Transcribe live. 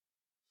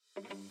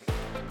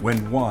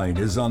When wine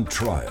is on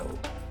trial,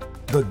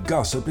 the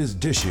gossip is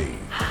dishy.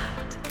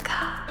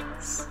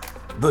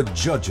 The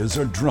judges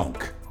are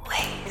drunk.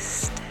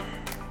 Wasted.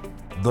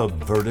 The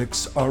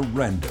verdicts are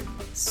random.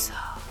 So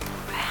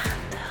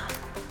random.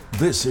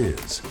 This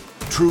is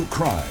True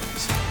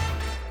Crimes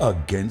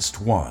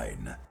Against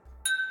Wine.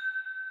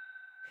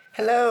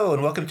 Hello,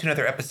 and welcome to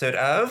another episode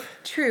of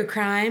True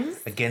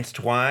Crimes Against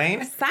Wine.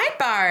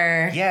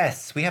 Sidebar.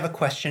 Yes, we have a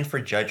question for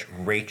Judge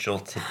Rachel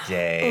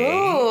today.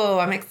 Ooh,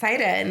 I'm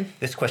excited.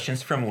 This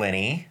question's from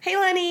Lenny. Hey,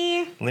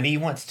 Lenny. Lenny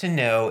wants to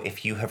know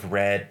if you have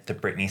read the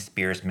Britney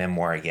Spears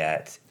memoir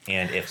yet,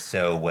 and if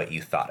so, what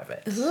you thought of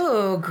it.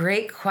 Ooh,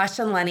 great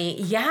question,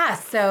 Lenny. Yeah,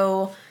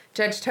 so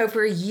Judge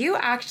Topher, you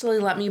actually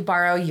let me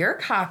borrow your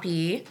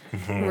copy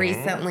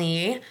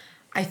recently.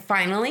 I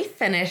finally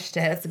finished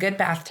it. It's a good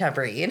bathtub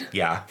read.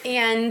 Yeah.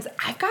 And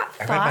I've got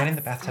thoughts I read mine in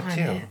the bathtub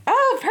too. it.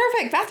 Oh,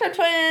 perfect. Bathtub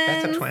twins.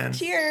 Bathtub twins.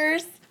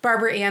 Cheers.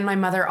 Barbara Ann, my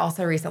mother,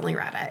 also recently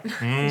read it.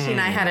 She and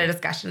I had a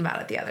discussion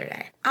about it the other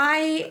day.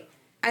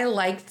 I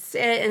liked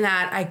it in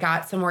that I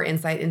got some more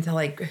insight into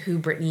like who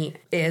Britney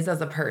is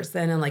as a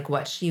person and like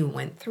what she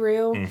went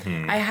through.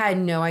 I had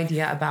no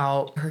idea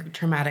about her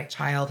traumatic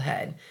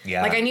childhood.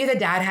 Yeah. Like I knew the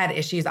dad had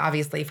issues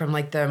obviously from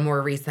like the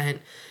more recent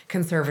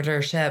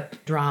conservatorship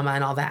drama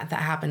and all that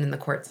happened in the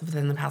courts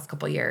within the past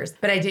couple years.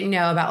 But I didn't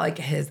know about like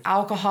his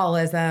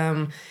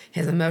alcoholism,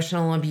 his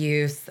emotional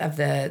abuse of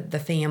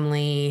the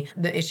family,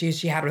 the issues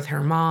she had with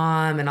her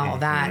mom and all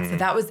that. So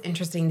that was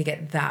interesting to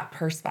get that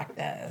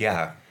perspective.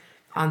 Yeah.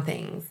 On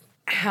things.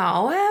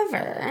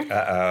 However,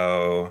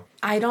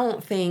 I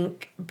don't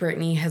think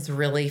Britney has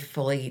really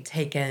fully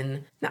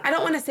taken, I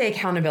don't want to say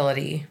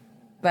accountability,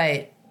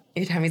 but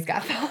your tummy's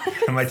got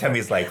that. My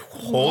tummy's like,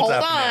 hold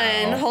up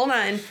now. Hold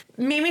on.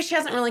 Maybe she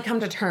hasn't really come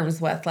to terms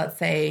with, let's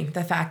say,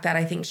 the fact that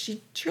I think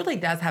she truly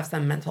does have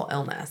some mental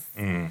illness.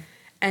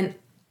 And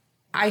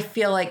I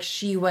feel like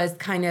she was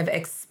kind of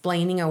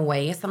explaining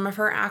away some of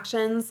her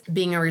actions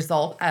being a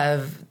result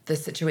of the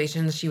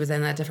situations she was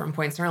in at different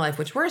points in her life,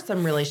 which were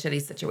some really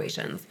shitty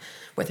situations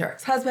with her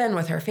ex-husband,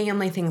 with her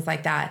family, things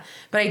like that.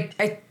 But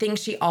I think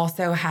she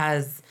also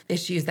has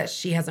issues that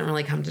she hasn't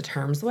really come to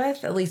terms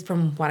with, at least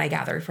from what I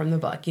gathered from the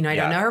book. You know, I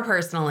don't know her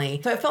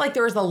personally. So I felt like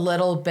there was a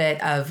little bit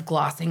of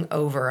glossing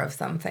over of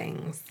some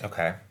things.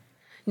 Okay.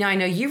 Now, I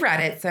know you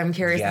read it, so I'm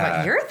curious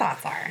what your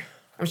thoughts are.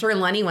 I'm sure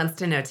Lenny wants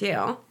to know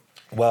too.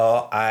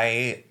 Well,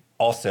 I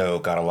also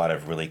got a lot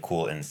of really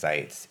cool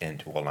insights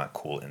into, well, not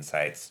cool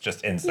insights,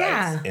 just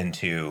insights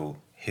into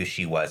who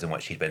she was and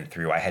what she'd been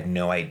through. I had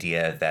no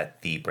idea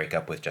that the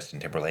breakup with Justin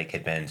Timberlake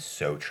had been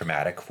so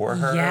traumatic for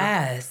her.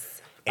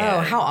 Yes.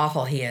 And how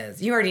awful he is.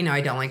 You already know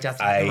I don't like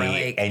Justin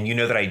Timberlake. And you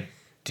know that I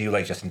do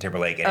like Justin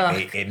Timberlake,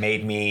 and it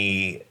made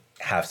me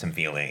have some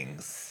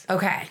feelings.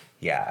 Okay.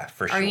 Yeah,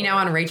 for sure. Are you now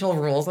on Rachel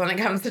Rules when it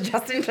comes to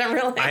Justin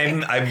Timberlake?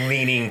 I'm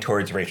leaning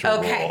towards Rachel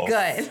Rules. Okay,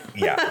 good.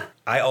 Yeah.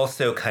 I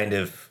also kind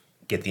of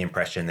get the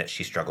impression that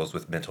she struggles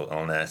with mental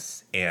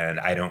illness, and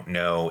I don't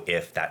know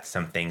if that's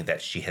something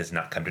that she has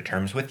not come to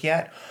terms with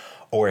yet,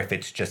 or if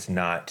it's just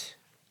not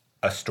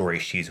a story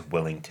she's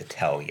willing to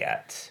tell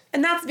yet.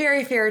 And that's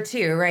very fair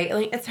too, right?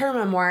 Like it's her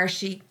memoir.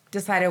 She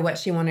decided what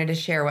she wanted to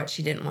share, what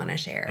she didn't want to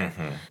share.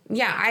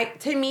 Yeah,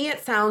 to me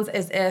it sounds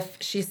as if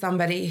she's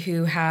somebody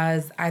who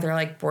has either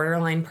like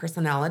borderline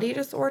personality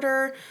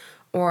disorder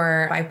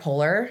or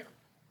bipolar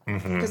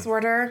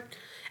disorder.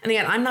 And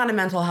again, I'm not a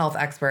mental health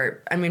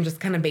expert. I mean, just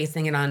kind of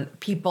basing it on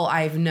people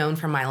I've known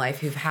from my life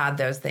who've had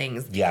those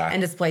things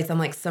and display some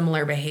like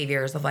similar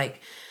behaviors of like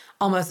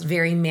almost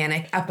very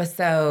manic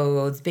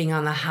episodes, being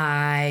on the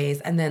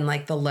highs, and then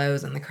like the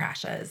lows and the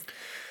crashes.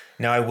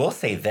 Now, I will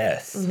say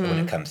this when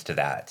it comes to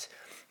that.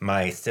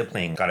 My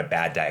sibling got a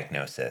bad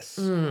diagnosis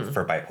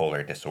for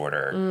bipolar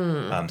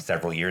disorder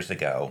several years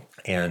ago,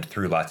 and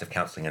through lots of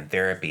counseling and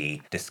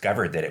therapy,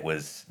 discovered that it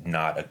was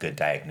not a good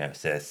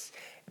diagnosis,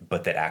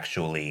 but that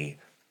actually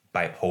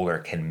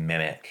bipolar can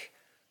mimic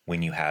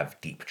when you have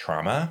deep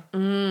trauma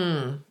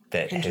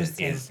that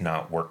is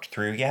not worked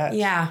through yet.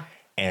 Yeah.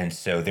 And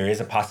so there is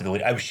a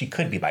possibility. She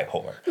could be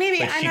bipolar. Maybe.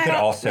 But she could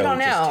also don't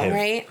know, just have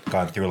right?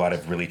 gone through a lot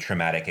of really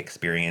traumatic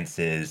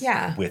experiences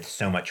with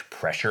so much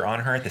pressure on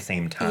her at the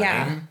same time.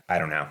 Yeah. I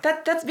don't know.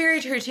 That's very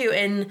true, too.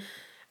 And,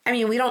 I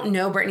mean, we don't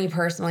know Britney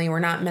personally. We're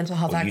not mental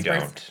health experts.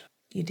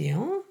 You don't. You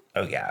do?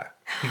 Oh, yeah.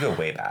 You go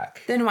way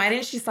back. Then why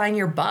didn't she sign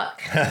your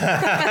book?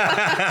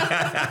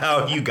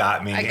 Oh, you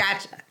got me. I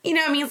gotcha. You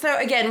know, I mean, so,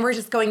 again, we're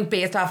just going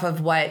based off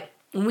of what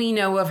we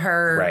know of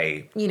her,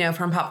 right, you know,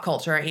 from pop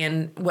culture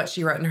and what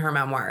she wrote in her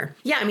memoir.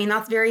 Yeah, I mean,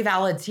 that's very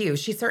valid too.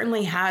 She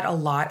certainly had a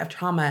lot of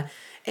trauma,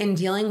 and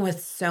dealing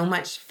with so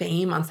much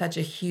fame on such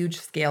a huge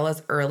scale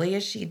as early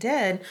as she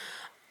did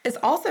is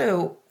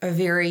also a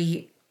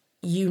very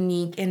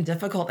unique and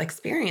difficult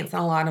experience in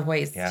a lot of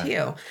ways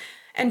too.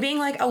 And being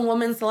like a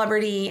woman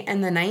celebrity in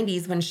the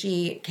 90s when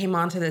she came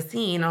onto the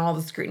scene, all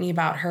the scrutiny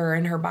about her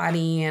and her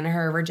body and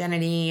her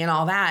virginity and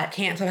all that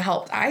can't have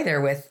helped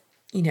either with,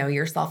 you know,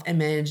 your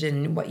self-image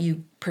and what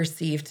you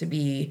perceive to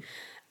be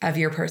of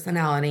your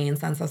personality and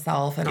sense of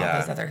self and all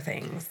those other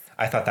things.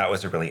 I thought that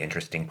was a really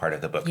interesting part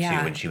of the book, too,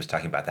 when she was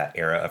talking about that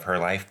era of her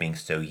life, being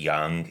so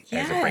young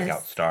as a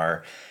breakout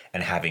star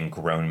and having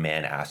grown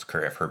men ask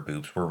her if her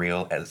boobs were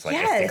real as, like,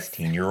 a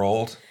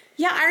 16-year-old.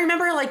 Yeah, I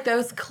remember, like,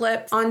 those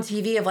clips on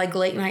TV of, like,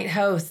 late night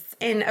hosts.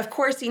 And, of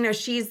course, you know,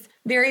 she's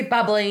very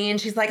bubbly and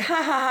she's like, ha,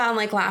 ha, ha, and,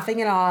 like, laughing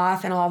it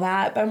off and all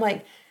that. But I'm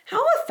like,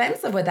 how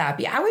offensive would that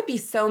be? I would be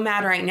so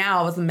mad right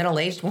now as a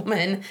middle-aged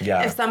woman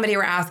if somebody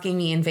were asking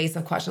me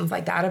invasive questions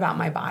like that about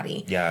my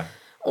body. Yeah.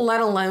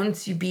 Let alone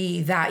to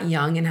be that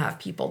young and have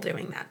people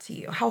doing that to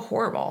you. How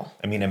horrible.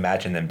 I mean,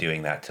 imagine them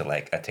doing that to,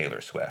 like, a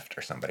Taylor Swift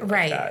or somebody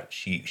like that.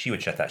 She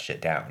would shut that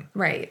shit down.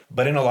 Right.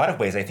 But in a lot of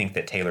ways, I think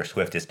that Taylor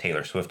Swift is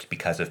Taylor Swift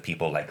because of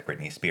people like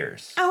Britney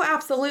Spears. Oh,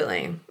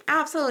 absolutely.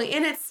 Absolutely.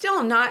 And it's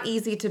still not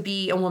easy to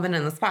be a woman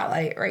in the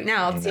spotlight right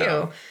now, too.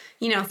 No.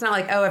 You know, it's not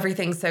like, oh,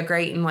 everything's so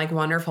great and, like,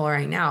 wonderful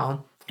right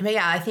now. But,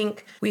 yeah, I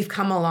think we've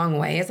come a long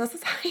way as a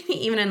society,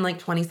 even in,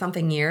 like,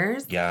 20-something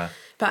years. Yeah.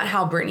 About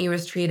how Britney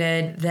was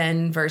treated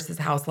then versus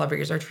how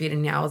celebrities are treated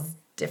now is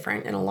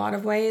different in a lot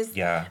of ways.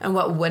 Yeah. And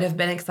what would have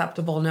been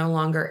acceptable no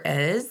longer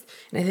is.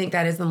 And I think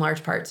that is in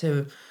large part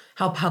to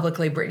how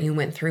publicly Britney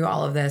went through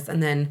all of this.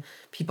 And then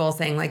people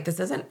saying, like, this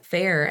isn't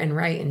fair and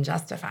right and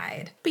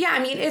justified. But yeah, I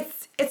mean,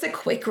 it's a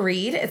quick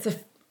read. It's a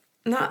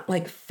not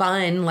like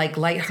fun, like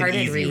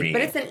lighthearted read,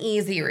 but it's an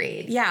easy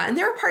read. Yeah. And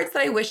there are parts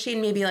that I wish she'd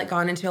maybe like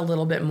gone into a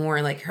little bit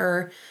more, like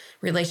her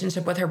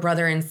relationship with her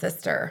brother and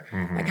sister,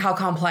 like how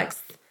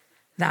complex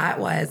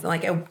that was.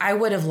 Like I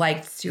would have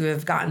liked to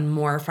have gotten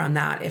more from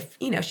that if,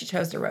 you know, she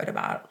chose to write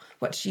about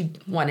what she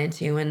wanted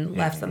to and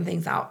left some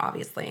things out,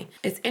 obviously.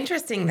 It's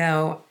interesting,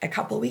 though, a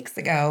couple weeks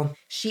ago,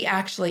 she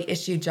actually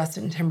issued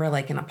Justin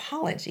Timberlake an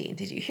apology.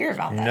 Did you hear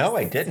about that? No,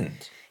 I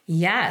didn't.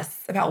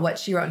 Yes, about what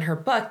she wrote in her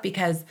book,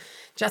 because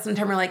Justin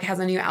Timberlake has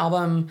a new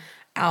album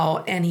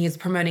out and he's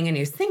promoting a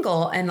new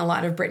single, and a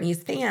lot of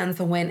Britney's fans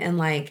went and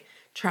like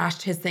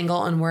trashed his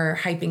single and were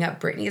hyping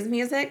up Britney's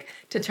music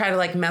to try to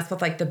like mess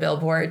with like the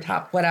Billboard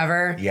top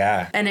whatever.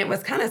 Yeah. And it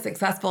was kind of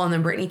successful. And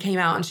then Britney came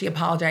out and she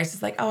apologized.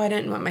 She's like, oh, I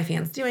didn't want my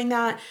fans doing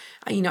that.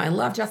 You know, I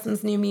love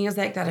Justin's new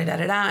music,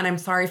 da-da-da-da-da. And I'm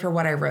sorry for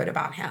what I wrote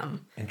about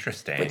him.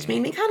 Interesting. Which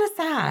made me kind of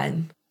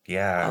sad.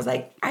 Yeah. I was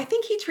like, I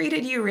think he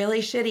treated you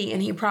really shitty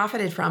and he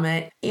profited from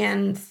it.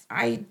 And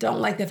I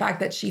don't like the fact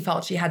that she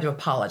felt she had to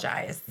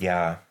apologize.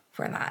 Yeah.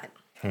 For that.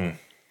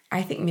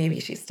 I think maybe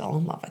she's still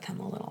in love with him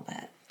a little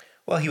bit.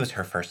 Well, he was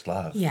her first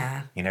love.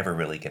 Yeah. You never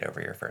really get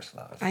over your first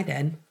love. I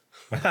did.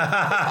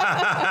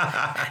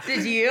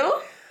 Did you?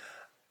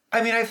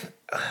 I mean,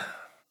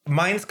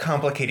 mine's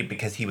complicated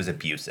because he was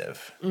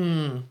abusive.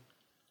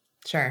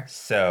 Sure.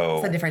 So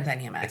it's a different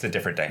dynamic. It's a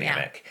different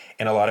dynamic.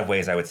 Yeah. In a lot of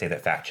ways, I would say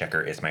that Fact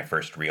Checker is my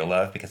first real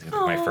love because it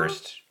was my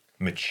first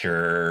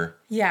mature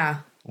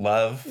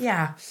love.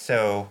 Yeah.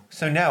 So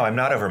no, I'm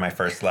not over my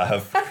first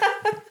love.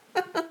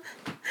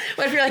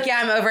 What if you're like,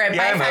 yeah, I'm over it.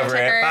 Yeah, Bye, I'm over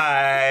it.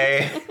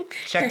 Bye.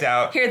 Checked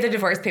out. Here are the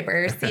divorce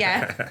papers.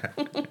 Yeah.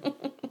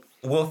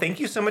 Well, thank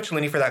you so much,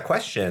 Lenny, for that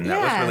question. That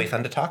was really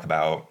fun to talk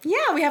about.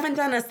 Yeah, we haven't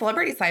done a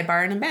celebrity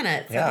sidebar in a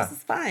minute, so this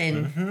is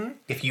fun.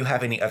 If you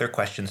have any other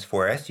questions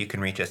for us, you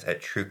can reach us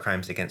at True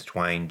Crimes Against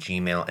Wine,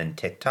 Gmail, and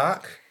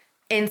TikTok.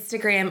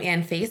 Instagram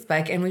and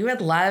Facebook, and we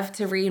would love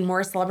to read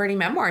more celebrity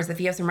memoirs if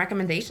you have some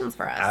recommendations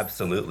for us.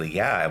 Absolutely,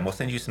 yeah, and we'll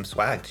send you some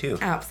swag, too.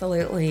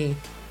 Absolutely.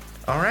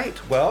 All right,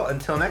 well,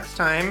 until next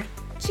time.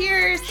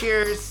 Cheers.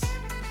 Cheers.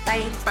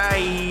 Bye.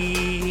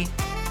 Bye.